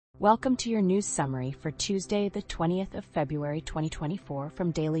Welcome to your news summary for Tuesday, the 20th of February 2024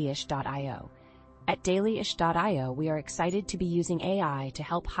 from dailyish.io. At dailyish.io, we are excited to be using AI to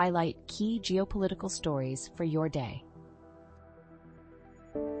help highlight key geopolitical stories for your day.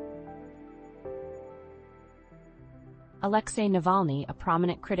 Alexei Navalny, a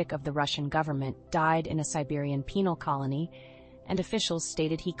prominent critic of the Russian government, died in a Siberian penal colony, and officials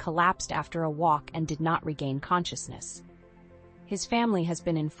stated he collapsed after a walk and did not regain consciousness. His family has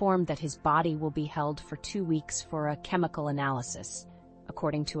been informed that his body will be held for 2 weeks for a chemical analysis,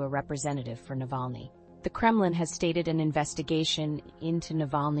 according to a representative for Navalny. The Kremlin has stated an investigation into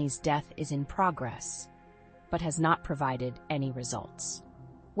Navalny's death is in progress, but has not provided any results.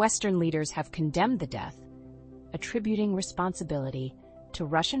 Western leaders have condemned the death, attributing responsibility to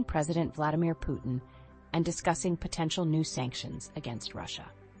Russian President Vladimir Putin and discussing potential new sanctions against Russia.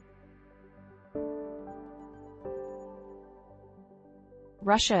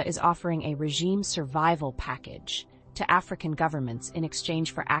 Russia is offering a regime survival package to African governments in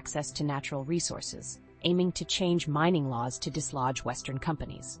exchange for access to natural resources, aiming to change mining laws to dislodge Western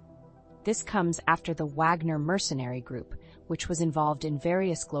companies. This comes after the Wagner mercenary group, which was involved in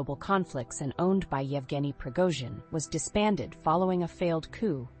various global conflicts and owned by Yevgeny Prigozhin, was disbanded following a failed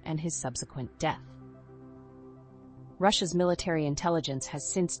coup and his subsequent death. Russia's military intelligence has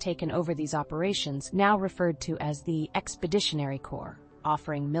since taken over these operations, now referred to as the Expeditionary Corps,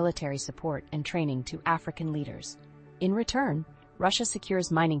 offering military support and training to African leaders. In return, Russia secures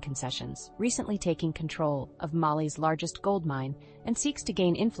mining concessions, recently taking control of Mali's largest gold mine, and seeks to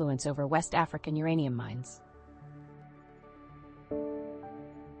gain influence over West African uranium mines.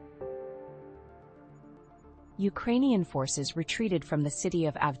 Ukrainian forces retreated from the city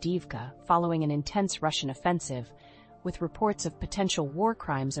of Avdiivka following an intense Russian offensive, with reports of potential war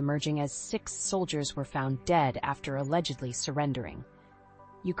crimes emerging as 6 soldiers were found dead after allegedly surrendering.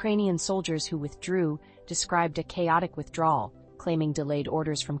 Ukrainian soldiers who withdrew described a chaotic withdrawal, claiming delayed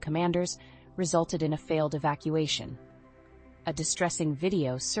orders from commanders resulted in a failed evacuation. A distressing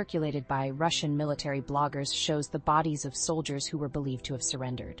video circulated by Russian military bloggers shows the bodies of soldiers who were believed to have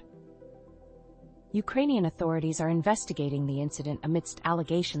surrendered. Ukrainian authorities are investigating the incident amidst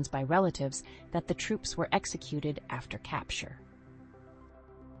allegations by relatives that the troops were executed after capture.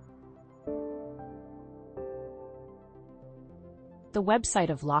 The website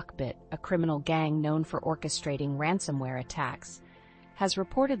of Lockbit, a criminal gang known for orchestrating ransomware attacks, has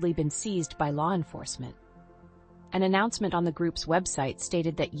reportedly been seized by law enforcement. An announcement on the group's website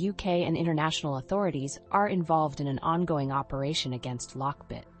stated that UK and international authorities are involved in an ongoing operation against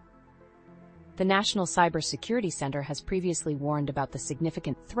Lockbit. The National Cybersecurity Center has previously warned about the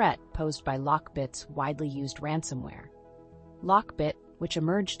significant threat posed by Lockbit's widely used ransomware. Lockbit, which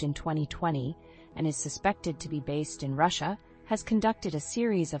emerged in 2020 and is suspected to be based in Russia, has conducted a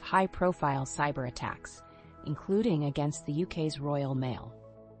series of high-profile cyber attacks, including against the UK's Royal Mail.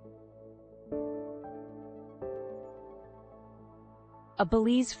 A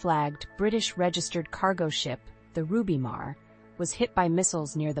Belize-flagged British-registered cargo ship, the Ruby Mar, was hit by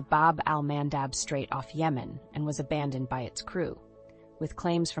missiles near the Bab al-Mandab Strait off Yemen and was abandoned by its crew, with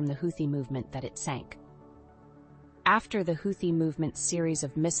claims from the Houthi movement that it sank. After the Houthi movement's series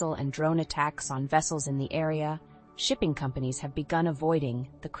of missile and drone attacks on vessels in the area, shipping companies have begun avoiding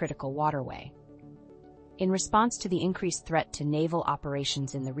the critical waterway. In response to the increased threat to naval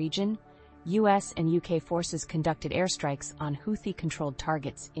operations in the region, US and UK forces conducted airstrikes on Houthi-controlled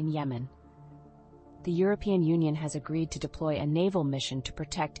targets in Yemen. The European Union has agreed to deploy a naval mission to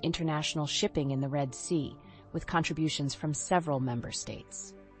protect international shipping in the Red Sea, with contributions from several member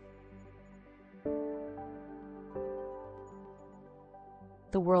states.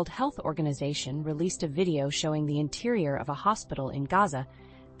 The World Health Organization released a video showing the interior of a hospital in Gaza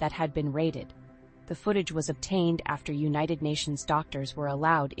that had been raided. The footage was obtained after United Nations doctors were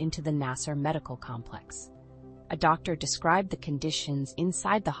allowed into the Nasser Medical Complex. A doctor described the conditions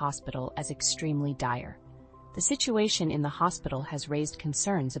inside the hospital as extremely dire. The situation in the hospital has raised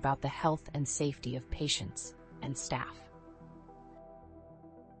concerns about the health and safety of patients and staff.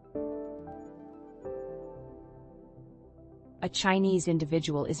 A Chinese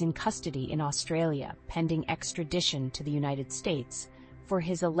individual is in custody in Australia pending extradition to the United States for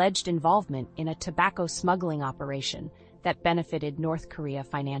his alleged involvement in a tobacco smuggling operation that benefited North Korea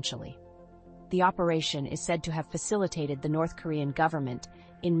financially. The operation is said to have facilitated the North Korean government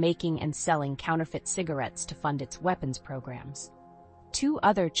in making and selling counterfeit cigarettes to fund its weapons programs. 2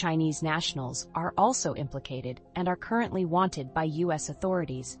 other Chinese nationals are also implicated and are currently wanted by U.S.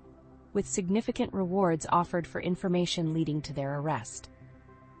 authorities, with significant rewards offered for information leading to their arrest.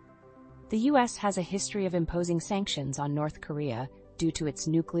 The U.S. has a history of imposing sanctions on North Korea due to its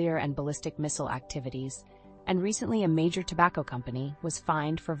nuclear and ballistic missile activities, and recently a major tobacco company was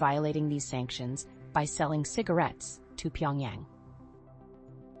fined for violating these sanctions by selling cigarettes to Pyongyang.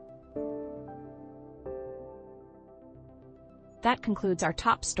 That concludes our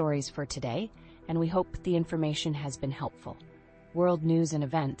top stories for today, and we hope the information has been helpful. World news and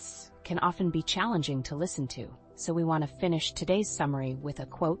events can often be challenging to listen to, so we want to finish today's summary with a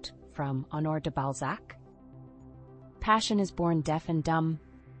quote from Honore de Balzac. "Passion is born deaf and dumb."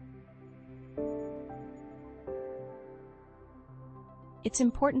 It's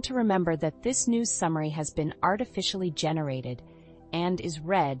important to remember that this news summary has been artificially generated and is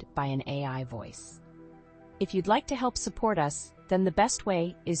read by an AI voice. If you'd like to help support us, then the best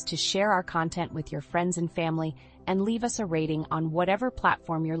way is to share our content with your friends and family and leave us a rating on whatever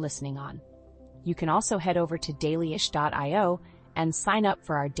platform you're listening on. You can also head over to dailyish.io and sign up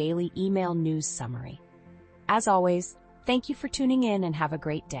for our daily email news summary. As always, thank you for tuning in and have a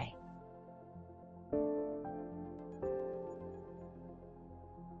great day.